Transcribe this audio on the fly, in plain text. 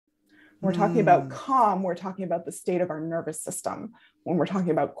When we're talking about calm, we're talking about the state of our nervous system. When we're talking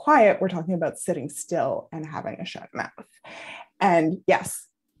about quiet, we're talking about sitting still and having a shut mouth. And yes,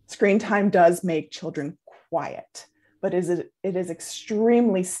 screen time does make children quiet, but it is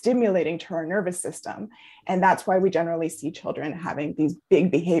extremely stimulating to our nervous system. And that's why we generally see children having these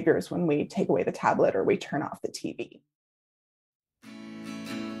big behaviors when we take away the tablet or we turn off the TV.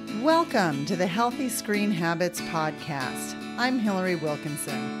 Welcome to the Healthy Screen Habits Podcast. I'm Hillary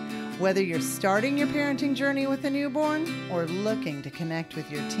Wilkinson. Whether you're starting your parenting journey with a newborn or looking to connect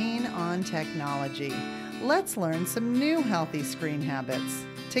with your teen on technology, let's learn some new healthy screen habits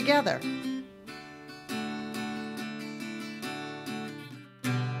together.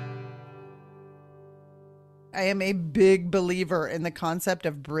 I am a big believer in the concept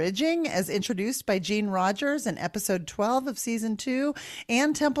of bridging as introduced by Gene Rogers in episode 12 of season 2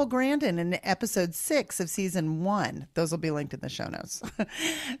 and Temple Grandin in episode 6 of season 1. Those will be linked in the show notes.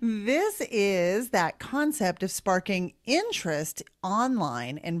 This is that concept of sparking interest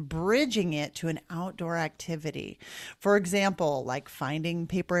online and bridging it to an outdoor activity. For example, like finding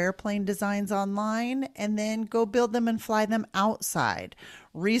paper airplane designs online and then go build them and fly them outside.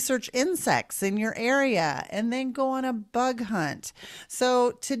 Research insects in your area, and then go on a bug hunt.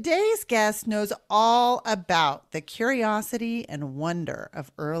 So today's guest knows all about the curiosity and wonder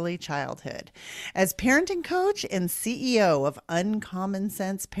of early childhood. As parenting coach and CEO of Uncommon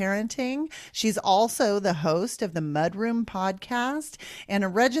Sense Parenting, she's also the host of the Mudroom podcast and a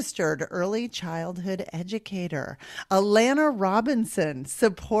registered early childhood educator. Allana Robinson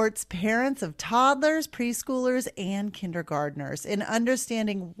supports parents of toddlers, preschoolers, and kindergartners in understanding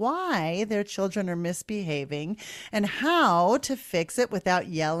why their children are misbehaving and how to fix it without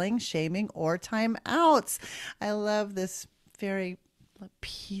yelling, shaming, or timeouts. I love this very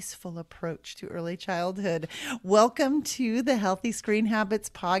peaceful approach to early childhood. Welcome to the Healthy Screen Habits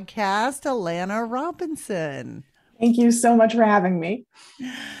Podcast, Allana Robinson. Thank you so much for having me.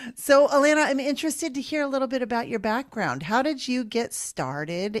 So, Allana, I'm interested to hear a little bit about your background. How did you get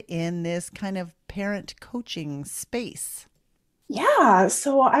started in this kind of parent coaching space? Yeah,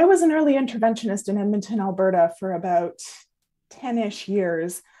 so I was an early interventionist in Edmonton, Alberta for about 10-ish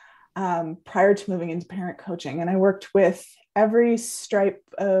years prior to moving into parent coaching. And I worked with every stripe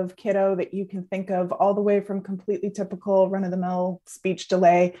of kiddo that you can think of, all the way from completely typical run-of-the-mill speech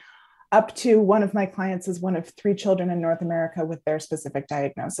delay up to one of my clients is one of 3 children in North America with their specific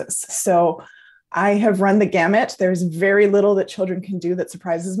diagnosis. So I have run the gamut. There's very little that children can do that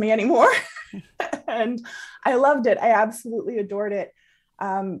surprises me anymore. And I loved it. I absolutely adored it.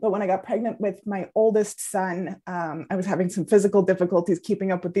 But when I got pregnant with my oldest son, I was having some physical difficulties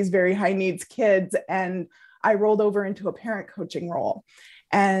keeping up with these very high needs kids. And I rolled over into a parent coaching role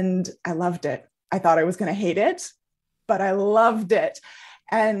and I loved it. I thought I was going to hate it, but I loved it.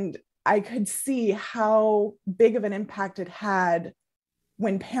 And I could see how big of an impact it had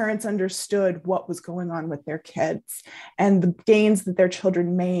when parents understood what was going on with their kids and the gains that their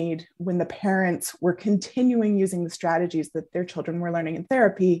children made when the parents were continuing using the strategies that their children were learning in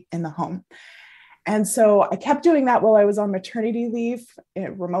therapy in the home. And so I kept doing that while I was on maternity leave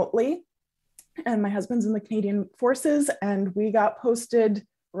remotely. And my husband's in the Canadian Forces, and we got posted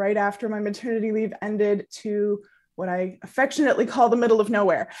right after my maternity leave ended to what I affectionately call the middle of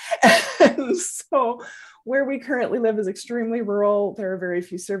nowhere. And so where we currently live is extremely rural. There are very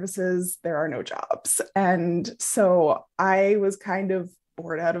few services. There are no jobs. And so I was kind of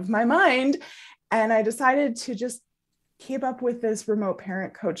bored out of my mind. And I decided to just keep up with this remote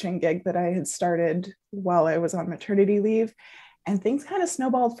parent coaching gig that I had started while I was on maternity leave. And things kind of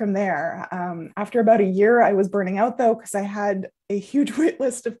snowballed from there. After about a year, I was burning out though, because I had a huge wait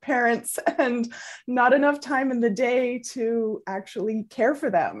list of parents and not enough time in the day to actually care for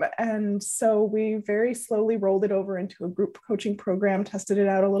them. And so we very slowly rolled it over into a group coaching program, tested it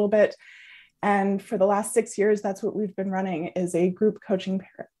out a little bit. And for the last 6 years, that's what we've been running, is a group coaching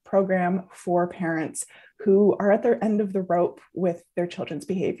program for parents who are at their end of the rope with their children's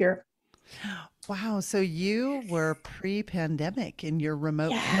behavior. Wow. So you were pre-pandemic in your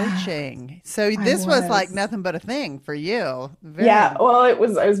remote coaching. So this was like nothing but a thing for you. Well, I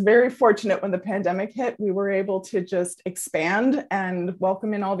was very fortunate when the pandemic hit. We were able to just expand and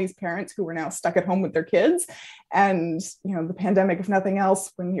welcome in all these parents who were now stuck at home with their kids. And, you know, the pandemic, if nothing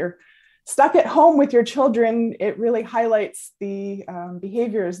else, when you're stuck at home with your children, it really highlights the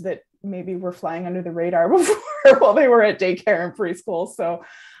behaviors that maybe were flying under the radar before while they were at daycare and preschool. So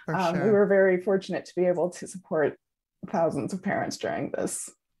we were very fortunate to be able to support thousands of parents during this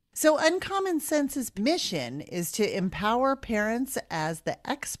So, Uncommon Sense's mission is to empower parents as the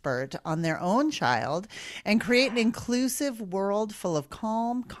expert on their own child and create an inclusive world full of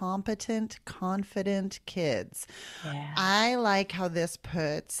calm, competent, confident kids. Yeah. I like how this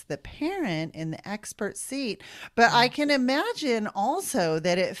puts the parent in the expert seat, but I can imagine also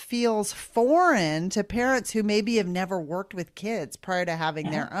that it feels foreign to parents who maybe have never worked with kids prior to having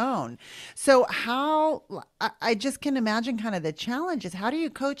Yeah. their own. So, I just can imagine kind of the challenges. How do you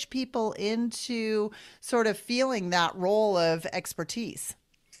coach people into sort of feeling that role of expertise?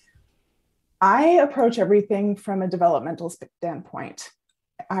 I approach everything from a developmental standpoint.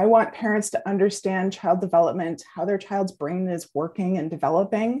 I want parents to understand child development, how their child's brain is working and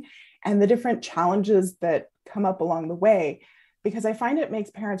developing, and the different challenges that come up along the way, because I find it makes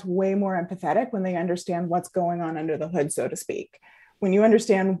parents way more empathetic when they understand what's going on under the hood, so to speak. When you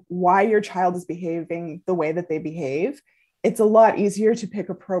understand why your child is behaving the way that they behave, it's a lot easier to pick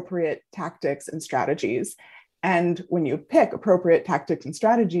appropriate tactics and strategies. And when you pick appropriate tactics and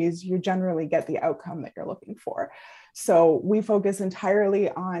strategies, you generally get the outcome that you're looking for. So we focus entirely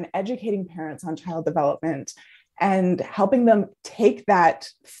on educating parents on child development and helping them take that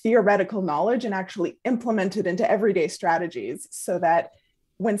theoretical knowledge and actually implement it into everyday strategies so that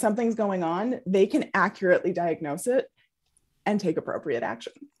when something's going on, they can accurately diagnose it and take appropriate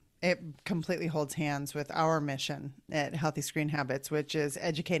action. It completely holds hands with our mission at Healthy Screen Habits, which is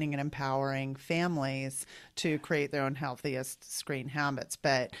educating and empowering families to create their own healthiest screen habits.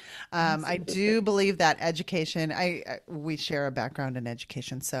 But I do believe that education. We share a background in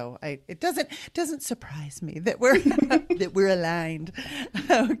education, so it doesn't surprise me that we're that we're aligned.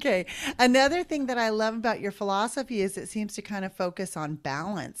 Okay. Another thing that I love about your philosophy is it seems to kind of focus on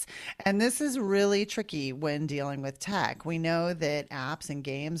balance, and this is really tricky when dealing with tech. We know that apps and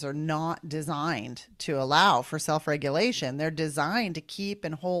games are not designed to allow for self-regulation. They're designed to keep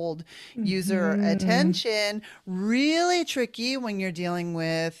and hold user attention. Really tricky when you're dealing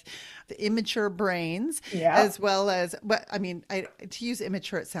with the immature brains, as well as, but I mean, to use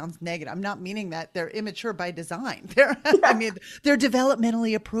immature, it sounds negative. I'm not meaning that they're immature by design. They're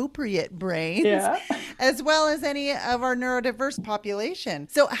developmentally appropriate brains, as well as any of our neurodiverse population.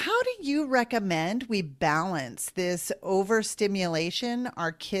 So how do you recommend we balance this overstimulation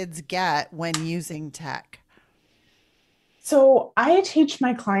our kids get when using tech? So I teach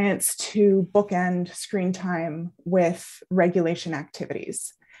my clients to bookend screen time with regulation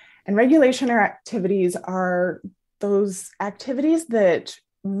activities. And regulation activities are those activities that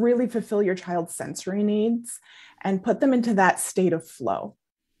really fulfill your child's sensory needs and put them into that state of flow.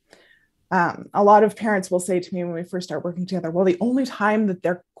 A lot of parents will say to me when we first start working together, well, the only time that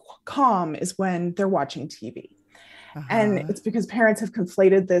they're calm is when they're watching TV. And it's because parents have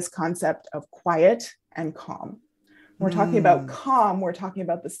conflated this concept of quiet and calm. When we're talking about calm, we're talking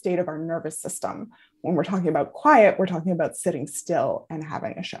about the state of our nervous system. When we're talking about quiet, we're talking about sitting still and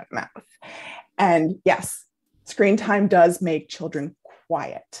having a shut mouth. And yes, screen time does make children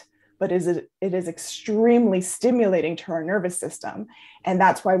quiet, but it is extremely stimulating to our nervous system. And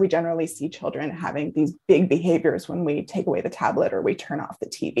that's why we generally see children having these big behaviors when we take away the tablet or we turn off the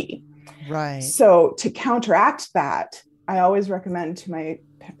TV. Right. So to counteract that, I always recommend to my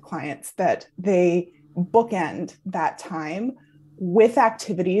clients that they bookend that time with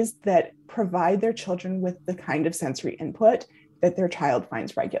activities that provide their children with the kind of sensory input that their child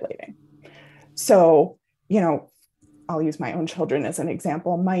finds regulating. So, I'll use my own children as an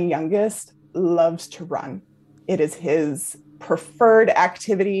example. My youngest loves to run. It is his preferred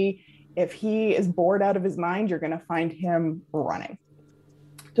activity. If he is bored out of his mind, you're going to find him running,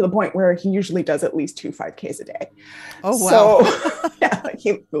 to the point where he usually does at least 2 5Ks a day. Oh, wow. So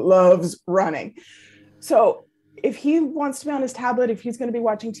he loves running. So if he wants to be on his tablet, if he's going to be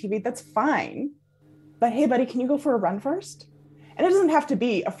watching TV, that's fine. But hey, buddy, can you go for a run first? And it doesn't have to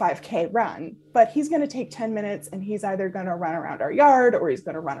be a 5K run, but he's going to take 10 minutes and he's either going to run around our yard or he's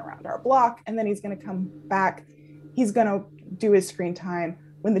going to run around our block. And then he's going to come back. He's going to do his screen time.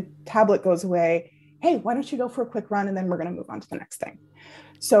 When the tablet goes away, hey, why don't you go for a quick run? And then we're going to move on to the next thing.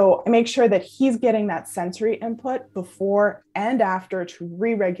 So I make sure that he's getting that sensory input before and after to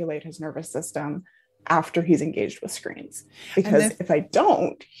re-regulate his nervous system after he's engaged with screens. Because if I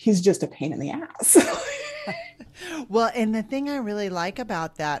don't, he's just a pain in the ass. Well, and the thing I really like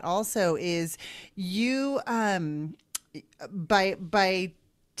about that also is you, by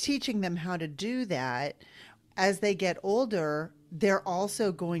teaching them how to do that, as they get older, they're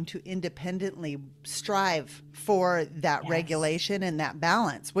also going to independently strive for that regulation and that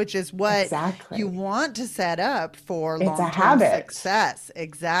balance, which is what you want to set up for long-term success.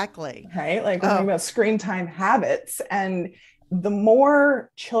 Exactly. Right? Like we're talking about screen time habits. And the more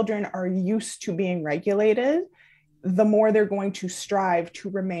children are used to being regulated, the more they're going to strive to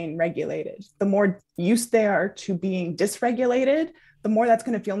remain regulated. The more used they are to being dysregulated, the more that's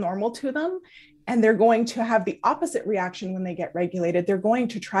going to feel normal to them. And they're going to have the opposite reaction when they get regulated. They're going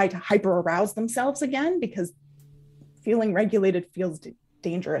to try to hyper arouse themselves again because feeling regulated feels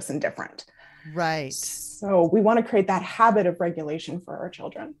dangerous and different. Right. So we want to create that habit of regulation for our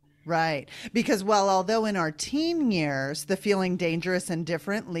children. Right. Because although in our teen years, the feeling dangerous and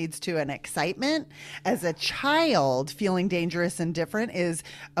different leads to an excitement, as a child, feeling dangerous and different is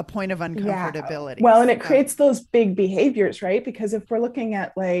a point of uncomfortability. Yeah. Well, and it creates those big behaviors, right? Because if we're looking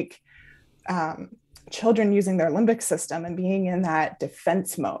at children using their limbic system and being in that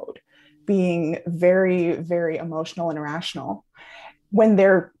defense mode, being very, very emotional and irrational, when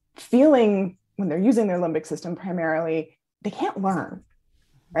they're using their limbic system primarily, they can't learn.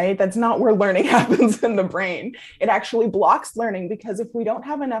 Right? That's not where learning happens in the brain. It actually blocks learning because if we don't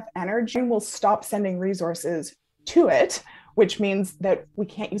have enough energy, we'll stop sending resources to it, which means that we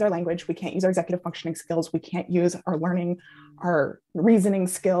can't use our language, we can't use our executive functioning skills, we can't use our learning, our reasoning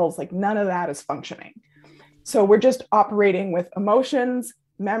skills, none of that is functioning. So we're just operating with emotions,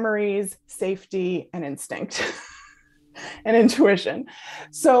 memories, safety, and instinct and intuition.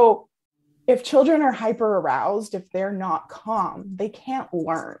 So if children are hyper aroused, if they're not calm, they can't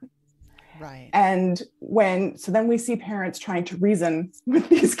learn. Right. And then we see parents trying to reason with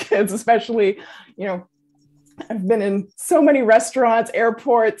these kids, especially, I've been in so many restaurants,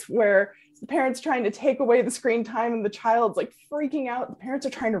 airports where the parents trying to take away the screen time and the child's freaking out. The parents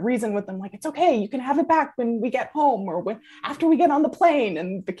are trying to reason with them, it's okay, you can have it back when we get home or after we get on the plane,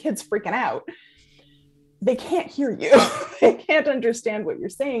 and the kid's freaking out. They can't hear you. They can't understand what you're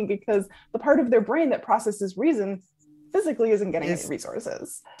saying because the part of their brain that processes reason physically isn't getting any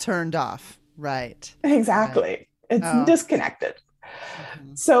resources. Turned off. Right. Exactly. Right. It's disconnected.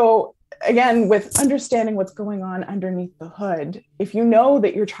 Mm-hmm. So again, with understanding what's going on underneath the hood, if you know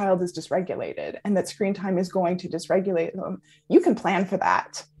that your child is dysregulated and that screen time is going to dysregulate them, you can plan for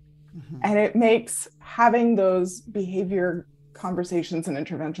that. Mm-hmm. And it makes having those behavior conversations and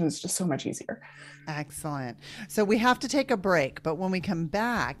interventions just so much easier. Excellent. So we have to take a break, but when we come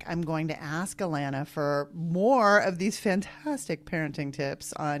back, I'm going to ask Allana for more of these fantastic parenting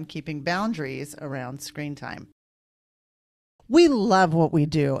tips on keeping boundaries around screen time. We love what we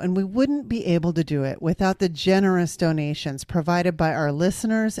do, and we wouldn't be able to do it without the generous donations provided by our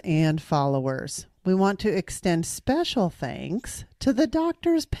listeners and followers. We want to extend special thanks to the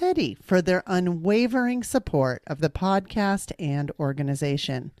Doctors Petty for their unwavering support of the podcast and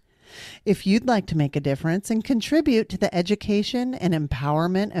organization. If you'd like to make a difference and contribute to the education and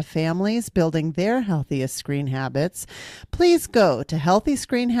empowerment of families building their healthiest screen habits, please go to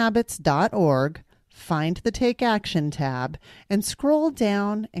healthyscreenhabits.org, find the Take Action tab, and scroll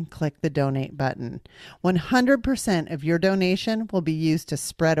down and click the Donate button. 100% of your donation will be used to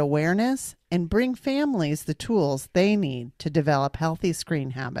spread awareness and bring families the tools they need to develop healthy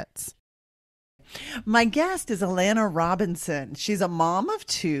screen habits. My guest is Allana Robinson. She's a mom of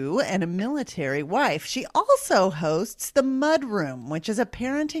two and a military wife. She also hosts The Mudroom, which is a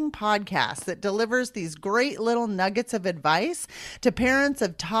parenting podcast that delivers these great little nuggets of advice to parents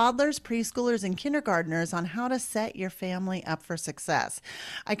of toddlers, preschoolers, and kindergartners on how to set your family up for success.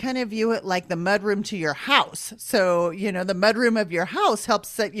 I kind of view it like the mudroom to your house. So, the mudroom of your house helps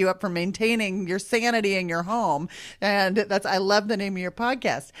set you up for maintaining your sanity in your home. And I love the name of your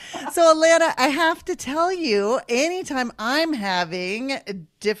podcast. So, Allana, I have to tell you, anytime I'm having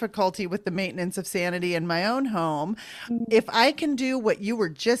difficulty with the maintenance of sanity in my own home, if I can do what you were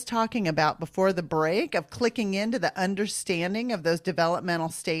just talking about before the break of clicking into the understanding of those developmental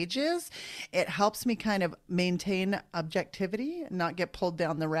stages, it helps me kind of maintain objectivity and not get pulled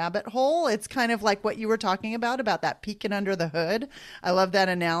down the rabbit hole. It's kind of like what you were talking about that peeking under the hood. I love that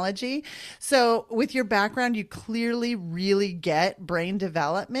analogy. So with your background, you clearly really get brain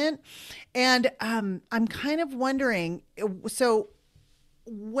development. And I'm kind of wondering, so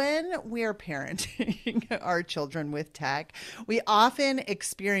when we're parenting our children with tech, we often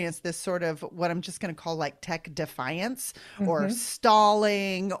experience this sort of what I'm just going to call tech defiance or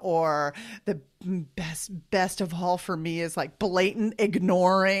stalling, or the best of all for me is blatant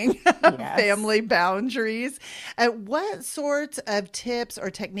ignoring family boundaries. What sorts of tips or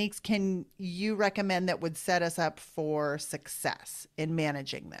techniques can you recommend that would set us up for success in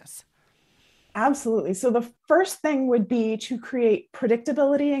managing this? Absolutely. So the first thing would be to create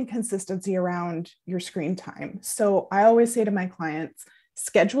predictability and consistency around your screen time. So I always say to my clients,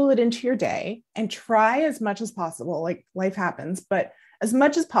 schedule it into your day and try as much as possible. Life happens, but as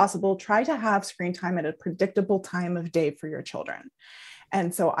much as possible, try to have screen time at a predictable time of day for your children.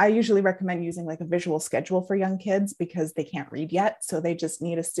 And so I usually recommend using like a visual schedule for young kids because they can't read yet. So they just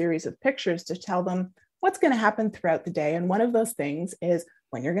need a series of pictures to tell them what's going to happen throughout the day. And one of those things is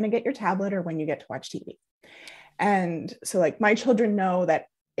when you're going to get your tablet or when you get to watch TV. And so like my children know that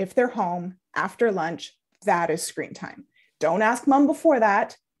if they're home after lunch, that is screen time. Don't ask mom before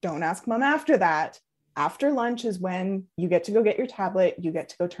that. Don't ask mom after that. After lunch is when you get to go get your tablet, you get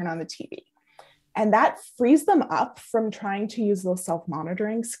to go turn on the TV. And that frees them up from trying to use those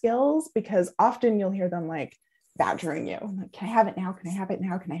self-monitoring skills, because often you'll hear them like badgering you. Like, can I have it now? Can I have it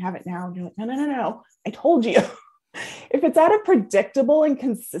now? Can I have it now? And you're like, no. I told you. If it's at a predictable and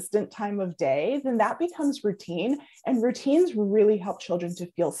consistent time of day, then that becomes routine. And routines really help children to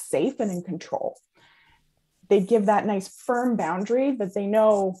feel safe and in control. They give that nice firm boundary that they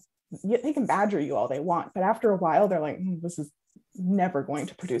know they can badger you all they want. But after a while, they're like, this is never going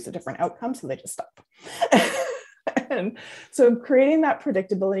to produce a different outcome. So they just stop. And so creating that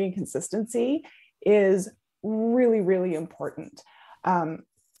predictability and consistency is really, really important.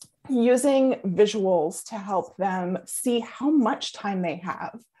 Using visuals to help them see how much time they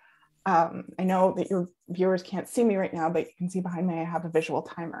have. I know that your viewers can't see me right now, but you can see behind me, I have a visual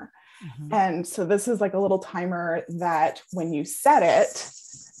timer. Mm-hmm. And so this is like a little timer that when you set it,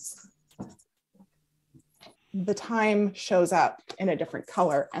 the time shows up in a different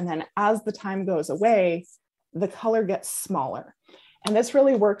color. And then as the time goes away, the color gets smaller. And this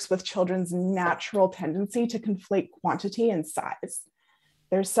really works with children's natural tendency to conflate quantity and size.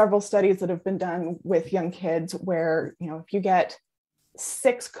 There's several studies that have been done with young kids where, if you get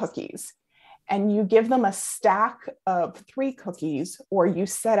 6 cookies and you give them a stack of 3 cookies, or you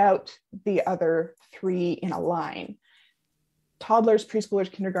set out the other 3 in a line, toddlers,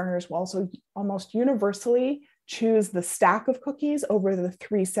 preschoolers, kindergartners will also almost universally choose the stack of cookies over the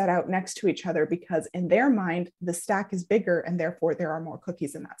 3 set out next to each other, because in their mind, the stack is bigger and therefore there are more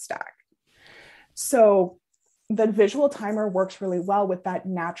cookies in that stack. So the visual timer works really well with that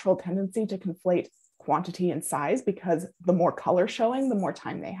natural tendency to conflate quantity and size, because the more color showing, the more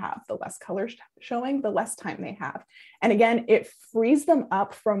time they have. The less color showing, the less time they have. And again, it frees them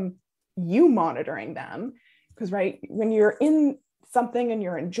up from you monitoring them. Because, right, when you're in something and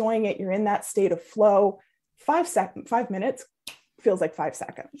you're enjoying it, you're in that state of flow, 5 minutes feels like 5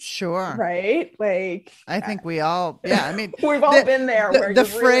 seconds. Sure. Right? Like, I think we all, I mean, we've all been there where you're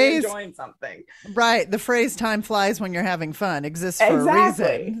phrase, really enjoying something. Right. The phrase "time flies when you're having fun" exists for a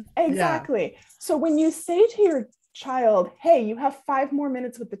reason. Exactly. Yeah. So when you say to your child, hey, you have 5 more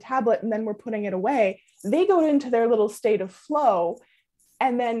minutes with the tablet and then we're putting it away, they go into their little state of flow.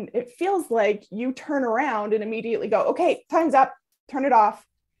 And then it feels like you turn around and immediately go, okay, time's up, turn it off.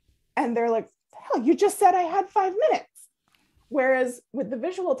 And they're like, hell, you just said I had 5 minutes. Whereas with the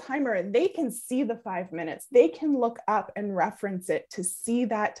visual timer, they can see the 5 minutes. They can look up and reference it to see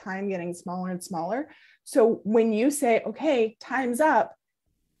that time getting smaller and smaller. So when you say, okay, time's up,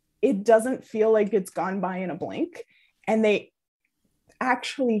 it doesn't feel like it's gone by in a blink. And they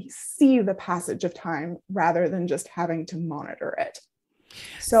actually see the passage of time rather than just having to monitor it.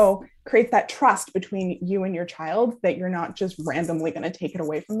 So create that trust between you and your child that you're not just randomly going to take it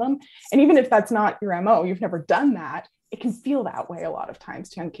away from them. And even if that's not your MO, you've never done that, it can feel that way a lot of times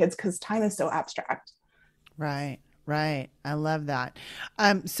to young kids because time is so abstract. Right. I love that.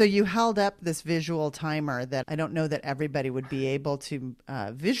 So you held up this visual timer that I don't know that everybody would be able to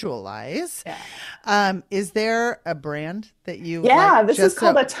visualize. Yeah. Is there a brand that you this is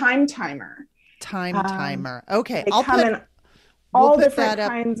called a time timer. Timer. Okay. They come in all different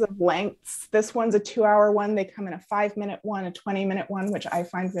kinds of lengths. This one's a 2-hour one. They come in a 5-minute one, a 20-minute one, which I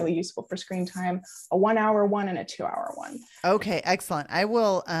find really useful for screen time, a 1-hour one, and a 2-hour one. Okay, excellent. I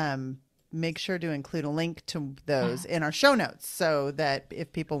will make sure to include a link to those in our show notes so that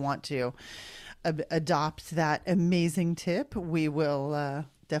if people want to adopt that amazing tip, we will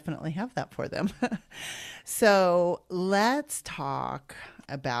definitely have that for them. So let's talk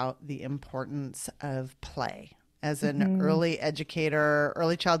about the importance of play. As an early educator,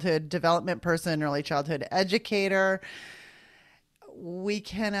 early childhood development person, early childhood educator, we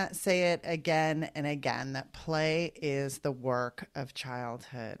cannot say it again and again that play is the work of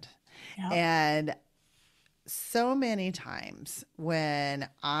childhood. Yep. And so many times when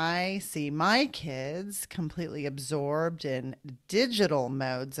I see my kids completely absorbed in digital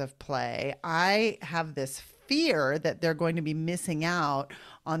modes of play, I have this fear that they're going to be missing out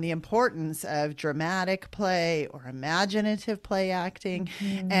on the importance of dramatic play or imaginative play acting.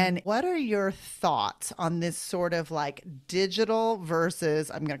 Mm-hmm. And what are your thoughts on this sort of like digital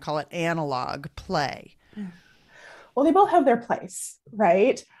versus, I'm going to call it analog play? Well, they both have their place,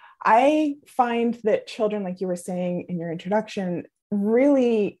 right? I find that children, like you were saying in your introduction,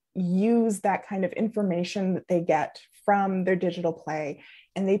 really use that kind of information that they get from their digital play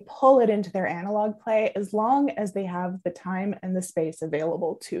and they pull it into their analog play as long as they have the time and the space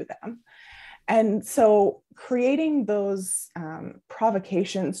available to them. And so creating those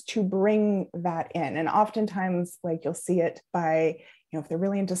provocations to bring that in, and oftentimes, like you'll see it by, if they're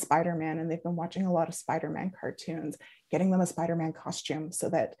really into Spider-Man and they've been watching a lot of Spider-Man cartoons, getting them a Spider-Man costume so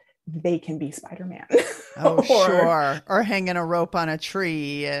that they can be Spider-Man. Oh, Or sure. Or hanging a rope on a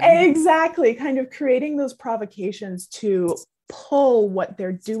tree and exactly, kind of creating those provocations to pull what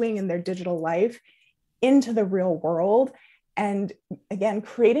they're doing in their digital life into the real world. And again,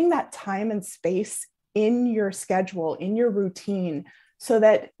 creating that time and space in your schedule, in your routine, so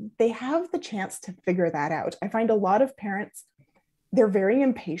that they have the chance to figure that out. I find a lot of parents, they're very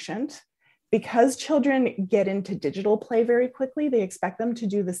impatient because children get into digital play very quickly. They expect them to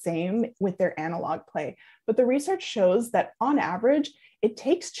do the same with their analog play. But the research shows that on average, it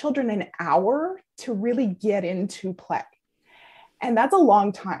takes children an hour to really get into play. And that's a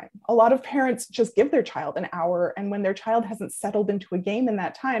long time. A lot of parents just give their child an hour. And when their child hasn't settled into a game in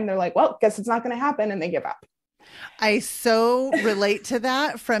that time, they're like, well, guess it's not going to happen. And they give up. I so relate to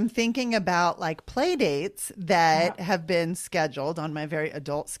that from thinking about like play dates that have been scheduled on my very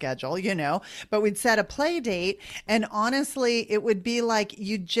adult schedule, but we'd set a play date. And honestly, it would be like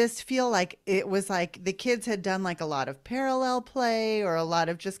you just feel like it was like the kids had done like a lot of parallel play or a lot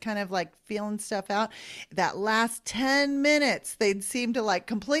of just kind of like feeling stuff out. That last 10 minutes, they'd seem to like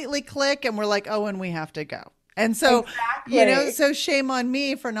completely click and we're like, oh, and we have to go. And so, Exactly. so shame on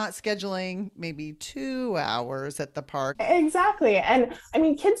me for not scheduling maybe 2 hours at the park. Exactly. And I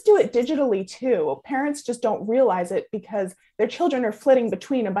mean, kids do it digitally too. Parents just don't realize it because their children are flitting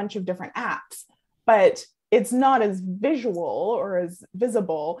between a bunch of different apps, but it's not as visual or as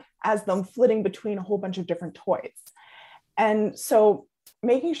visible as them flitting between a whole bunch of different toys. And so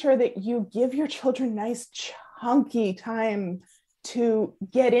making sure that you give your children nice chunky time to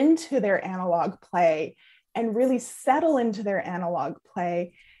get into their analog play and really settle into their analog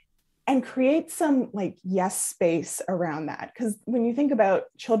play and create some like yes space around that. Because when you think about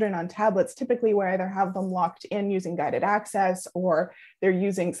children on tablets, typically we either have them locked in using guided access or they're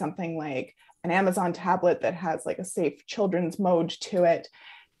using something like an Amazon tablet that has like a safe children's mode to it.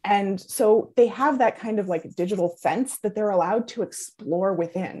 And so they have that kind of like digital fence that they're allowed to explore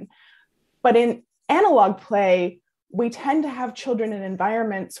within. But in analog play, we tend to have children in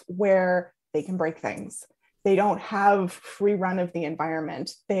environments where they can break things. They don't have free run of the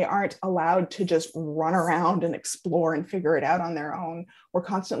environment. They aren't allowed to just run around and explore and figure it out on their own. We're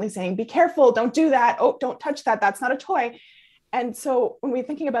constantly saying, be careful, don't do that. Oh, don't touch that. That's not a toy. And so when we're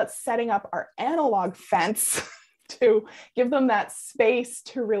thinking about setting up our analog fence to give them that space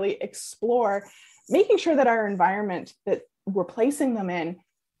to really explore, making sure that our environment that we're placing them in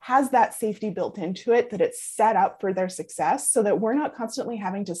has that safety built into it, that it's set up for their success so that we're not constantly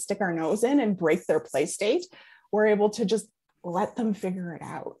having to stick our nose in and break their play state. We're able to just let them figure it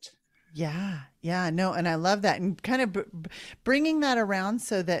out. Yeah, no, and I love that, and kind of bringing that around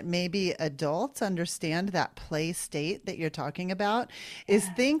so that maybe adults understand that play state that you're talking about is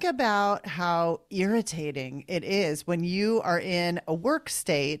think about how irritating it is when you are in a work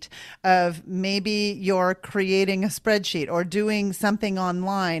state of maybe you're creating a spreadsheet or doing something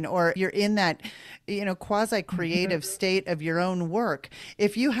online, or you're in that quasi creative state of your own work.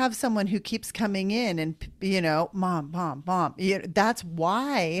 If you have someone who keeps coming in and mom, that's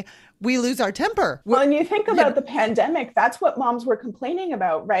why we lose our temper. Well, and you think about the pandemic, that's what moms were complaining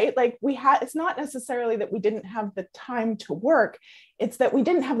about, right? Like it's not necessarily that we didn't have the time to work. It's that we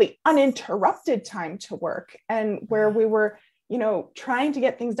didn't have the uninterrupted time to work, and where we were, trying to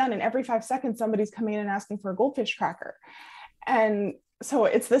get things done. And every 5 seconds, somebody's coming in and asking for a goldfish cracker. And so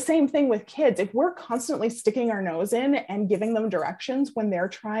it's the same thing with kids. If we're constantly sticking our nose in and giving them directions when they're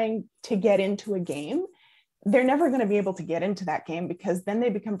trying to get into a game, they're never going to be able to get into that game because then they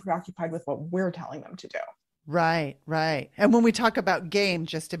become preoccupied with what we're telling them to do. Right. And when we talk about game,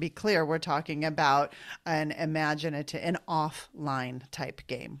 just to be clear, we're talking about an imaginative, an offline type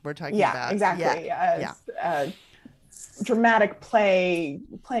game. We're talking about exactly. Dramatic play,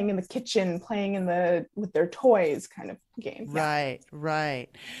 playing in the kitchen, playing with their toys kind of game. Right.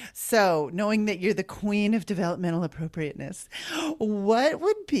 So knowing that you're the queen of developmental appropriateness, what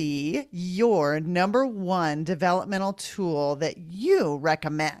would be your number one developmental tool that you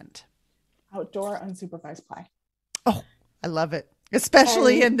recommend? Outdoor unsupervised play. Oh, I love it.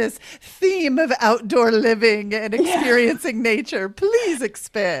 Especially And in this theme of outdoor living and yeah, experiencing nature. Please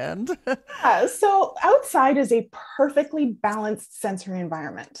expand. so outside is a perfectly balanced sensory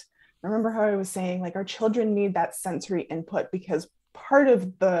environment. Remember how I was saying, like, our children need that sensory input because part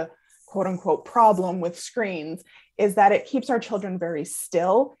of the quote unquote problem with screens is that it keeps our children very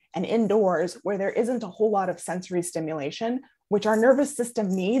still and indoors where there isn't a whole lot of sensory stimulation, which our nervous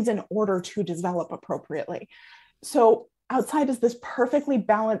system needs in order to develop appropriately. So outside is this perfectly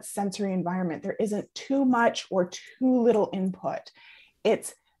balanced sensory environment. There isn't too much or too little input.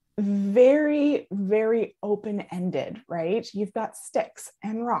 It's very, very open ended, right? You've got sticks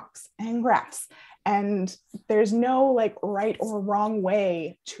and rocks and grass, and there's no like right or wrong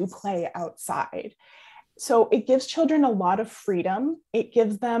way to play outside. So it gives children a lot of freedom. It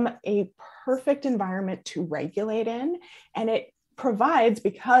gives them a perfect environment to regulate in, and it provides,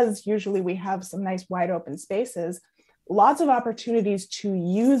 because usually we have some nice wide open spaces, lots of opportunities to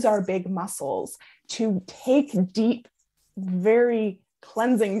use our big muscles, to take deep, very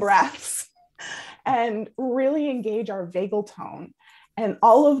cleansing breaths and really engage our vagal tone. And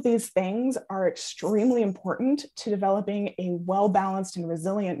all of these things are extremely important to developing a well-balanced and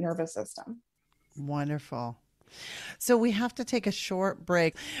resilient nervous system. Wonderful. So we have to take a short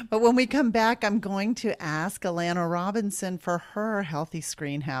break. But when we come back, I'm going to ask Allana Robinson for her healthy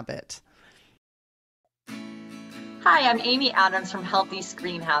screen habit. Hi, I'm Amy Adams from Healthy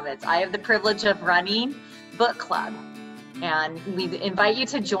Screen Habits. I have the privilege of running book club, and we invite you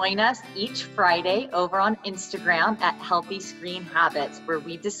to join us each Friday over on Instagram at Healthy Screen Habits, where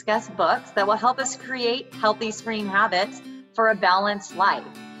we discuss books that will help us create healthy screen habits for a balanced life.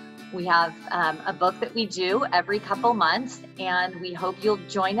 We have a book that we do every couple months, and we hope you'll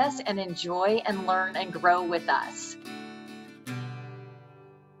join us and enjoy and learn and grow with us.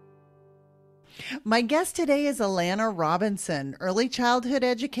 My guest today is Allana Robinson, early childhood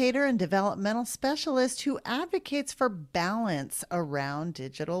educator and developmental specialist who advocates for balance around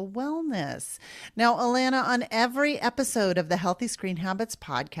digital wellness. Now, Allana, on every episode of the Healthy Screen Habits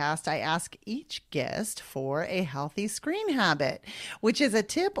podcast, I ask each guest for a healthy screen habit, which is a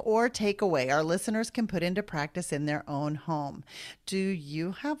tip or takeaway our listeners can put into practice in their own home. Do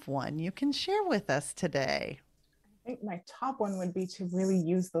you have one you can share with us today? I think my top one would be to really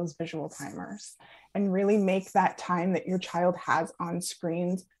use those visual timers and really make that time that your child has on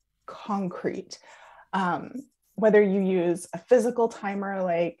screens concrete. Whether you use a physical timer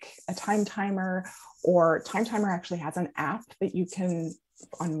like a time timer, or Time Timer actually has an app that you can,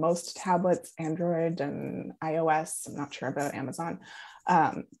 on most tablets, Android and iOS, I'm not sure about Amazon,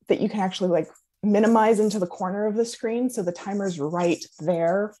 that you can actually like minimize into the corner of the screen so the timer's right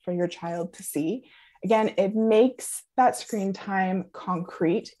there for your child to see. Again, it makes that screen time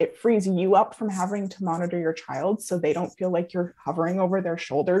concrete. It frees you up from having to monitor your child so they don't feel like you're hovering over their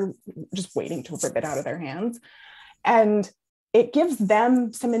shoulder, just waiting to rip it out of their hands. And it gives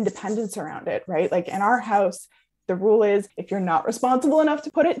them some independence around it, right? Like in our house, the rule is if you're not responsible enough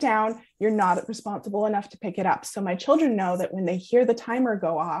to put it down, you're not responsible enough to pick it up. So my children know that when they hear the timer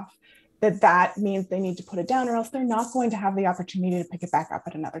go off, that means they need to put it down, or else they're not going to have the opportunity to pick it back up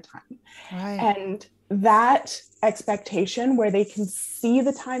at another time. Right. And that expectation where they can see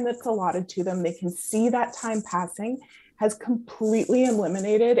the time that's allotted to them, they can see that time passing, has completely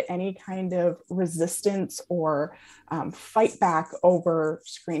eliminated any kind of resistance or fight back over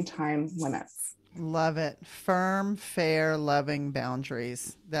screen time limits. Love it. Firm, fair, loving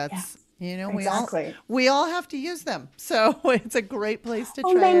boundaries. That's exactly. we all have to use them. So it's a great place to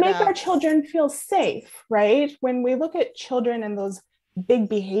try they it make out. our children feel safe, right? When we look at children and those big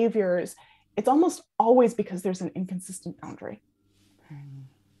behaviors, it's almost always because there's an inconsistent boundary. Mm-hmm.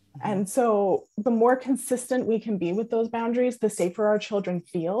 And so the more consistent we can be with those boundaries, the safer our children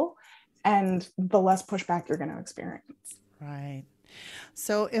feel and the less pushback you're going to experience. Right.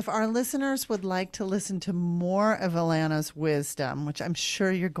 So if our listeners would like to listen to more of Allana's wisdom, which I'm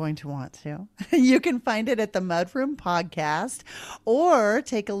sure you're going to want to, you can find it at the Mudroom Podcast, or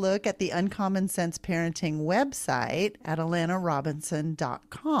take a look at the Uncommon Sense Parenting website at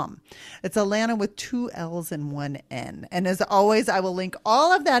AllanaRobinson.com. It's Allana with 2 L's and 1 N. And as always, I will link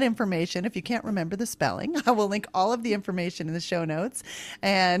all of that information. If you can't remember the spelling, I will link all of the information in the show notes.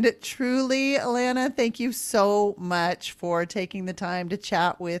 And truly, Allana, thank you so much for taking the time to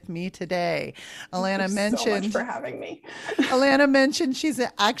chat with me today. Allana mentioned so much for having me. Allana mentioned she's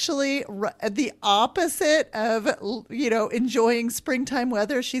actually the opposite of, enjoying springtime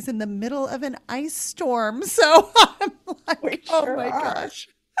weather. She's in the middle of an ice storm. So I'm like, gosh.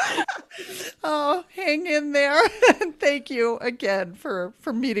 Oh, hang in there. And thank you again for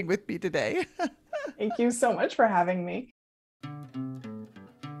meeting with me today. Thank you so much for having me.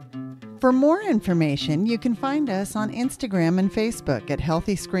 For more information, you can find us on Instagram and Facebook at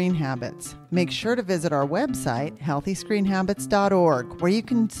Healthy Screen Habits. Make sure to visit our website, healthyscreenhabits.org, where you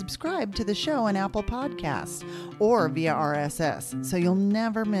can subscribe to the show on Apple Podcasts or via RSS, so you'll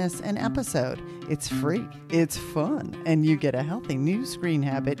never miss an episode. It's free, it's fun, and you get a healthy new screen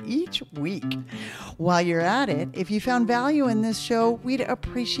habit each week. While you're at it, if you found value in this show, we'd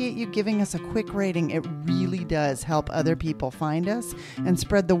appreciate you giving us a quick rating. It really does help other people find us and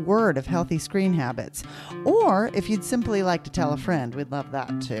spread the word of healthy screen habits. Or if you'd simply like to tell a friend, we'd love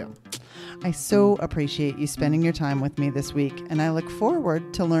that too. I so appreciate you spending your time with me this week, and I look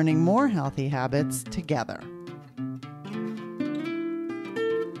forward to learning more healthy habits together.